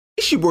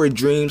It's your boy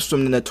Dreams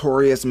from the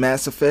notorious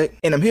Mass Effect,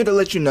 and I'm here to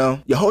let you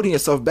know you're holding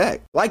yourself back.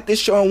 Like this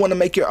show and want to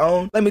make your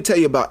own? Let me tell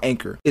you about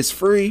Anchor. It's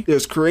free.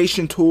 There's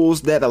creation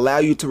tools that allow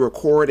you to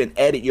record and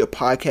edit your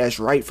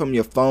podcast right from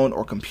your phone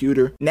or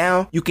computer.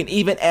 Now, you can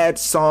even add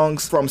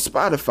songs from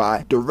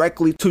Spotify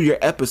directly to your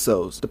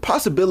episodes. The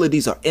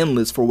possibilities are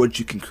endless for what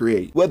you can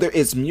create. Whether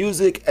it's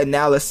music,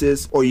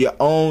 analysis, or your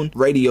own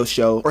radio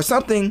show, or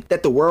something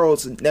that the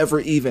world's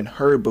never even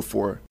heard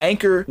before,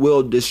 Anchor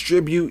will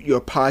distribute your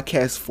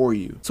podcast for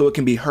you, so it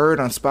can be heard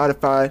on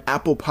Spotify,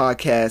 Apple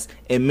Podcasts,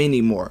 and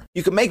many more.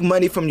 You can make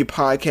money from your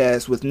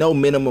podcast with no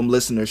minimum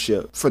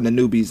listenership for the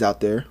newbies out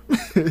there.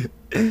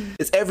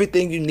 It's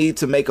everything you need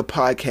to make a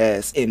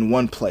podcast in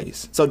one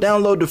place. So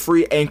download the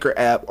free Anchor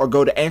app or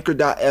go to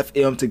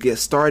anchor.fm to get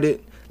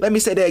started. Let me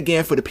say that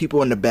again for the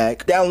people in the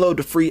back. Download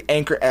the free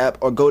Anchor app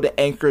or go to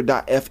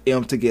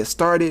anchor.fm to get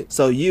started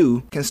so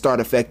you can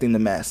start affecting the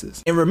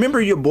masses. And remember,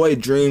 your boy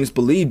Dreams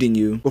believed in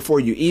you before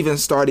you even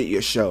started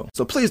your show.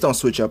 So please don't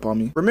switch up on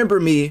me. Remember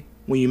me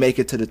when you make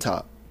it to the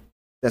top.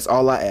 That's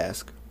all I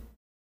ask.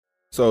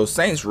 So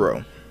Saints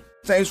Row.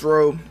 Saints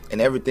Row and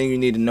everything you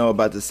need to know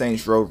about the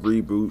Saints Row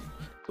reboot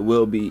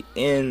will be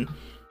in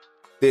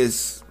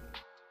this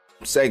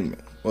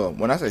segment. Well,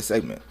 when I say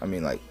segment, I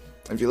mean like,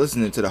 if you're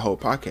listening to the whole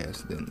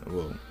podcast, then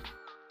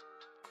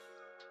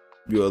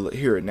you'll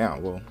hear it now.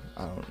 Well,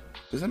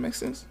 does that make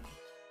sense?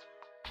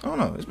 I don't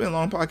know. It's been a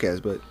long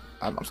podcast, but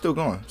I'm still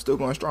going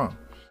strong.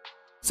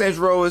 Saints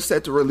Row is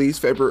set to release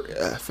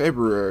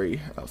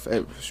February.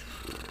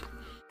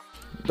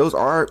 Those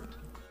are,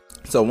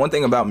 so one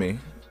thing about me,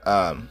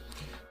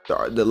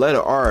 the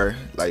letter R,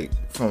 like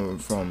from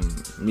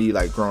me,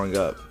 like growing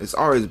up, it's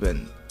always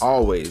been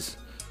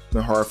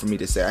hard for me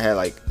to say. I had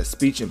like a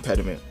speech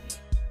impediment.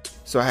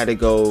 So I had to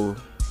go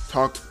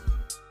talk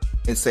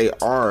and say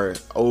R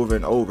over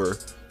and over.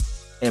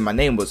 And my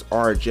name was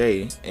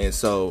RJ. And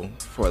so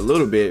for a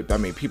little bit, I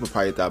mean, people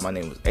probably thought my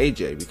name was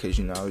AJ because,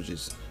 you know, I was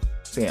just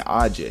saying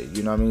AJ,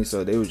 you know what I mean?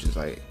 So they was just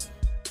like,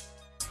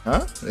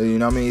 huh? You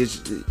know what I mean?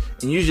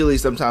 And usually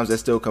sometimes that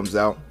still comes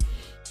out.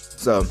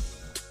 So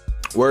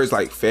words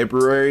like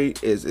February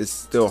is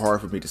still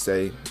hard for me to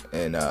say.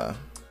 And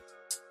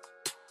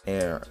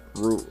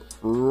rural,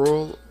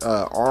 RURAL,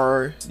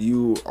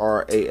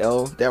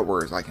 that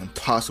word is like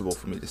impossible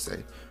for me to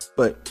say.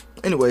 But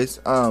anyways,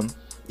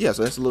 yeah,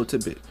 so that's a little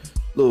tidbit,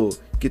 little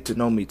get to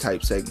know me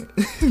type segment.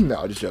 No,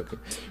 I'm just joking.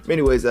 But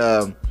anyways,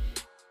 so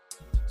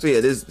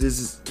yeah, this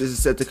is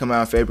set to come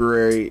out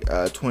February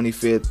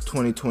 25th,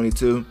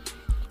 2022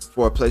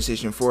 for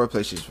PlayStation 4,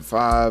 PlayStation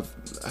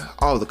 5,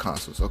 all the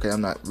consoles. Okay, I'm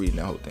not reading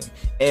the whole thing,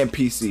 and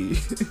PC.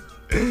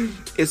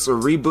 It's a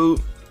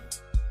reboot.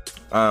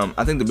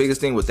 I think the biggest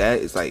thing with that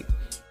is like,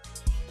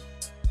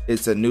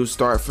 it's a new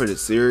start for the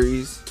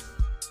series,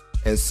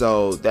 and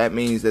so that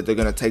means that they're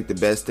gonna take the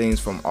best things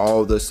from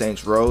all the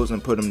Saints Rows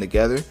and put them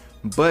together.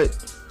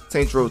 But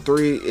Saints Row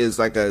 3 is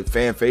like a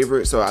fan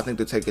favorite, so I think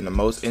they're taking the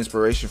most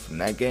inspiration from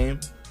that game.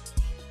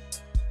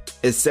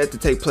 It's set to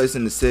take place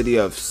in the city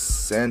of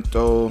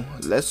Santo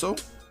Leso.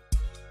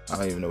 I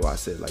don't even know why I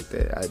said it like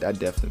that. I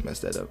definitely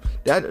messed that up.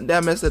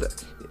 That messed it up.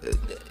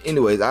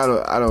 Anyways, I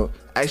don't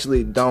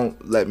actually,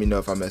 don't let me know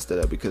if I messed it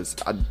up, because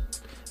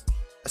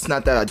it's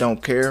not that I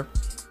don't care.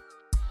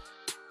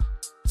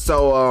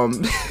 So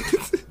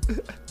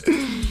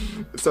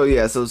so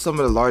yeah, so some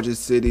of the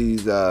largest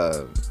cities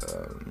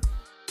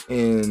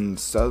in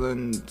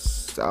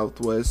southwest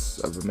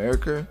of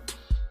America,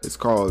 it's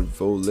called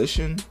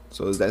Volition.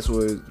 So that's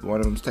where one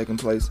of them's taking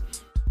place.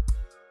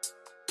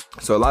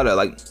 So a lot of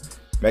like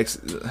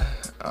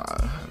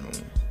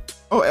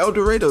El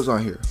Dorado's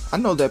on here. I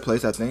know that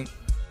place, I think.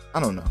 I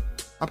don't know.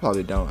 I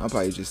probably don't. I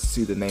probably just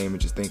see the name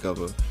and just think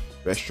of a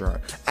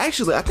restaurant.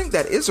 Actually, I think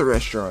that is a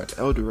restaurant,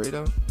 El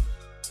Dorado.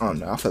 I don't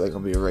know. I feel like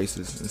I'm being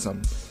racist in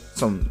some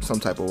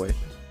type of way.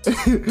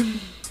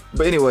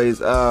 But anyways,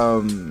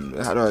 how do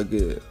I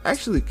get it?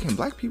 Actually, can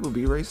black people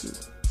be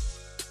racist?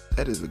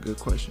 That is a good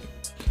question.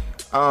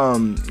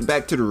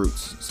 Back to the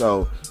roots.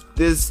 So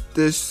this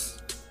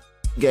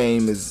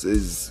game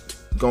is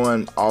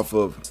going off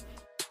of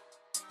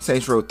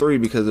Saints Row 3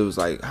 because it was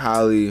like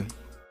highly,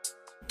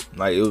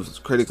 like, it was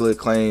critically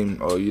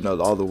acclaimed, or, you know,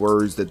 all the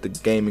words that the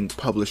gaming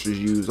publishers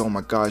use. Oh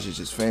my gosh, it's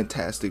just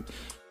fantastic.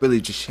 Really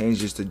just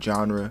changes the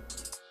genre.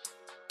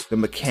 The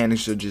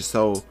mechanics are just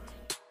so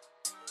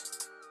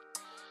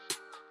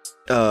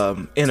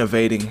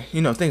innovating,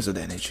 you know, things of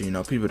that nature. You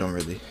know, people don't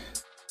really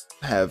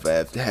have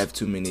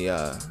too many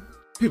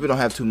people don't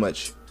have too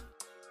much,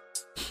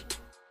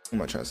 what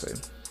am I trying to say?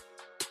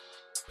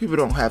 People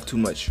don't have too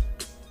much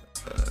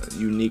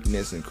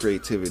uniqueness and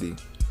creativity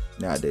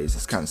nowadays.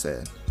 It's kind of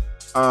sad.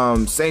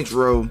 Saints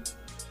Row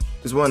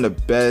is one of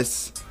the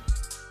best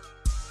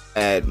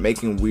at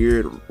making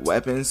weird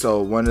weapons.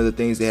 So one of the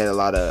things, they had a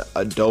lot of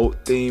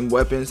adult themed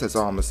weapons. That's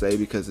all I'm gonna say,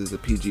 because it's a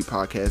PG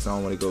podcast. I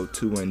don't want to go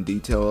too in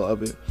detail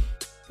of it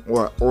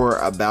or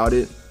about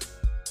it.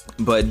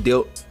 But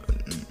I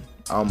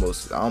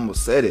almost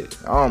said it.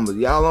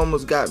 Y'all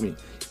almost got me.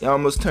 Y'all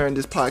almost turned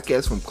this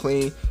podcast from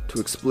clean to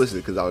explicit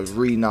because I was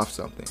reading off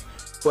something.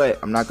 but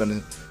I'm not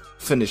gonna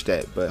finish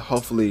that. But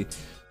hopefully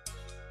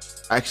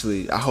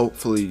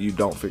you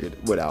don't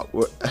figure out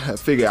what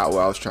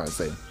I was trying to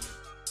say.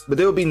 But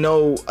there will be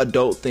no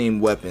adult themed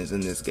weapons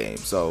in this game.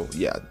 So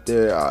yeah,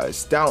 there are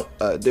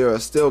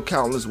still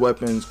countless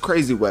weapons,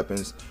 crazy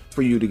weapons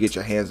for you to get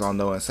your hands on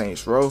though in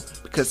Saints Row,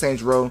 because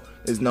Saints Row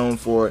is known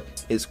for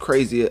its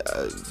crazy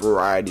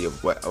variety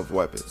of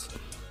weapons.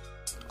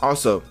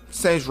 Also,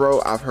 Saints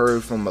Row, I've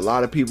heard from a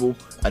lot of people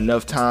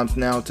enough times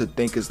now to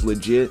think it's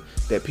legit,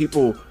 that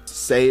people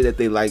say that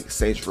they like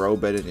Saints Row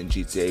better than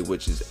GTA,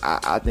 which is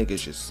I think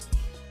it's just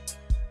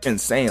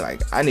insane.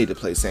 Like, I need to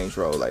play Saints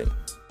Row. Like,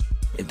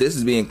 if this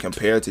is being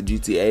compared to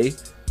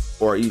GTA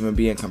or even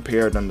being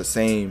compared on the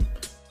same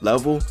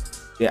level,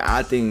 yeah,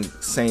 I think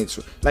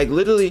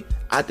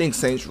I think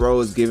Saints Row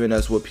is giving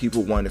us what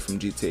people wanted from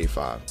GTA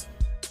 5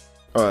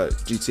 or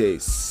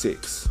GTA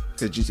 6.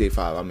 Because GTA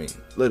 5, I mean,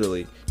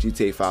 literally,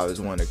 GTA 5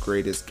 is one of the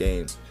greatest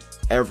games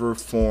ever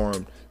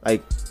formed.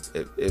 Like,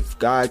 if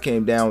God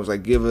came down and was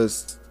like, give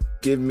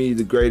me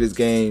the greatest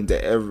game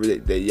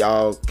that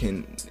y'all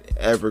can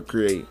ever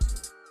create,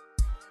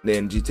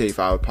 then GTA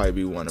 5 would probably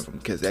be one of them,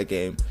 because that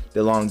game,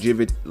 the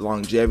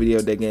longevity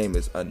of that game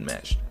is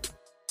unmatched.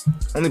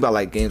 Only by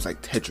like games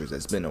like Tetris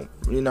that's been,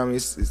 you know what I mean?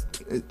 It's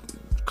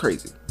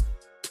crazy.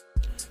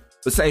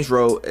 But Saints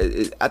Row,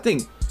 I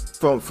think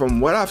from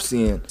what I've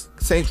seen,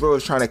 Saints Row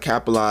is trying to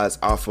capitalize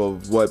off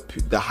of what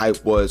the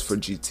hype was for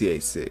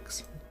GTA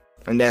 6,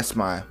 and that's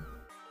my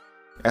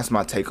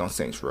take on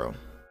Saints Row.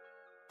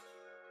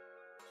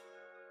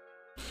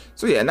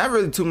 So yeah, not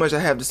really too much I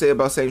have to say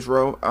about Saints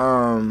Row.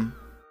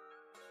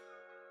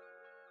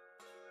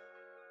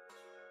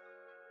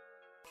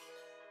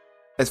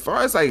 As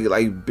far as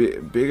like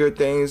bigger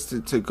things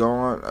to go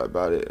on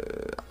about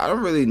it, I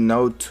don't really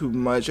know too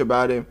much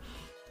about it.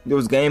 There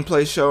was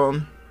gameplay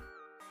shown,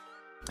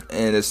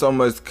 and there's so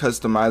much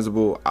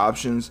customizable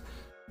options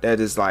that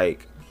is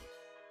like,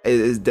 it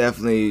is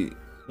definitely,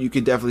 you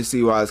could definitely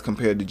see why it's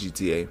compared to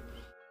GTA.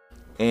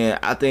 And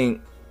I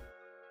think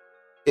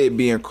it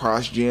being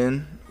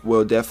cross-gen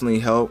will definitely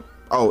help.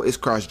 Oh, it's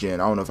cross-gen.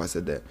 I don't know if I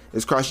said that.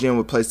 It's cross-gen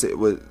with PlayStation,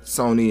 with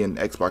Sony and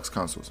Xbox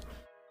consoles.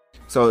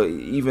 So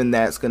even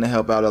that's going to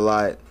help out a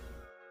lot.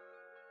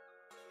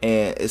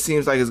 And it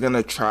seems like it's going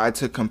to try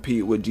to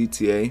compete with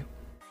GTA.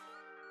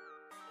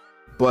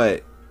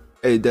 But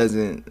it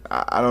doesn't.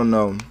 I don't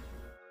know.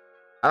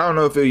 I don't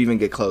know if it'll even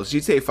get close.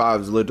 GTA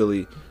 5 is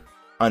literally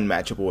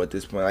unmatchable at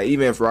this point. Like,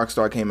 even if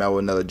Rockstar came out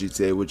with another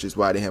GTA, which is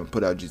why they haven't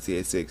put out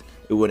GTA 6,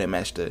 it wouldn't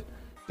match the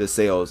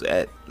sales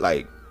at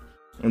like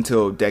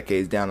until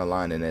decades down the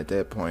line. And at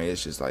that point,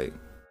 it's just like,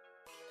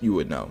 you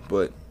would know.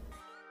 But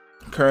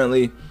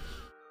currently,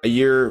 a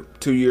year,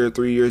 2 years,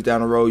 3 years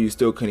down the road, you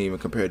still couldn't even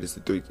compare this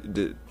to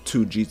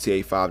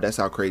GTA 5. That's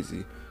how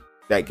crazy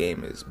that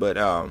game is. But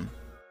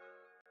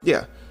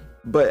yeah.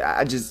 But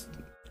I just,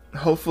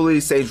 hopefully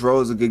Saints Row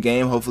is a good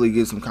game. Hopefully it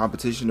gives some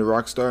competition to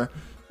Rockstar.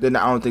 Then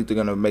I don't think they're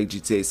gonna make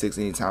GTA 6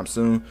 anytime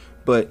soon.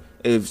 But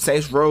if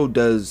Saints Row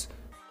does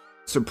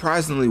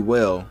surprisingly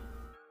well,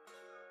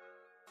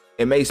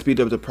 it may speed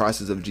up the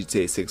process of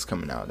GTA 6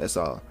 coming out. That's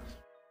all.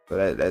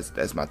 So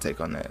that's my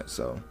take on that.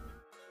 So,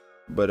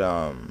 but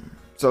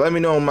so let me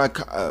know on my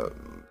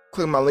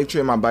click my link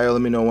tree in my bio.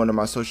 Let me know on one of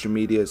my social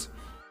medias.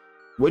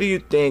 What do you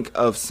think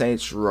of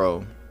Saints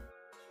Row?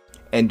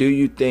 And do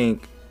you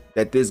think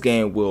that this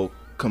game will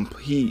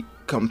compete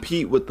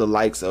with the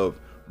likes of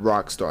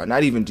Rockstar?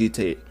 Not even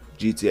GTA,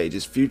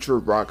 just future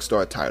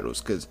Rockstar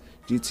titles, because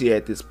GTA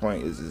at this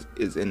point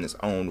is in its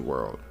own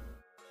world.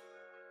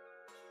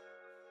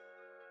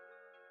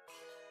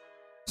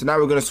 So now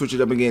we're gonna switch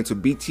it up again to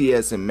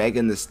BTS and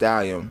Megan Thee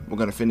Stallion. We're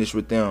gonna finish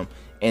with them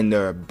and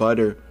their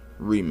Butter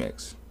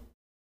remix.